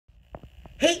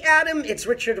Hey Adam, it's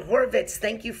Richard Horvitz.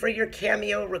 Thank you for your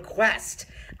cameo request.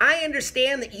 I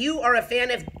understand that you are a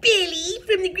fan of Billy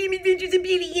from the Grim Adventures of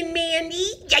Billy and Mandy.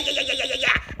 Yeah.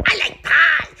 I like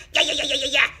pie.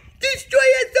 Yeah. Destroy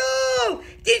us all!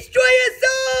 Destroy us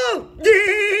all!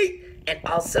 And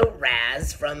also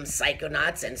Raz from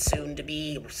Psychonauts and soon to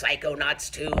be Psychonauts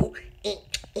 2.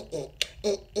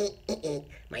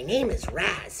 My name is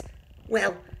Raz.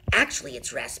 Well, actually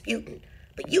it's Rasputin,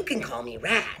 but you can call me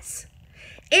Raz.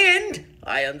 And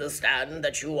I understand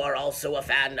that you are also a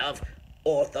fan of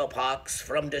Orthopox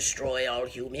from Destroy All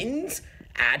Humans.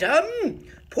 Adam,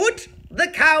 put the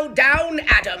cow down,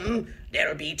 Adam.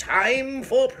 There'll be time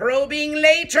for probing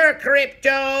later,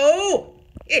 Crypto.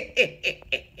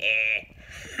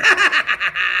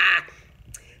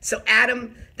 So,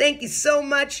 Adam, thank you so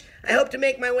much. I hope to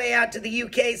make my way out to the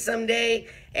UK someday.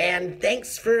 And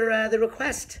thanks for the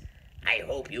request. I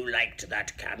hope you liked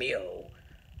that cameo.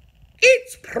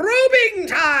 It's probing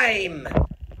time!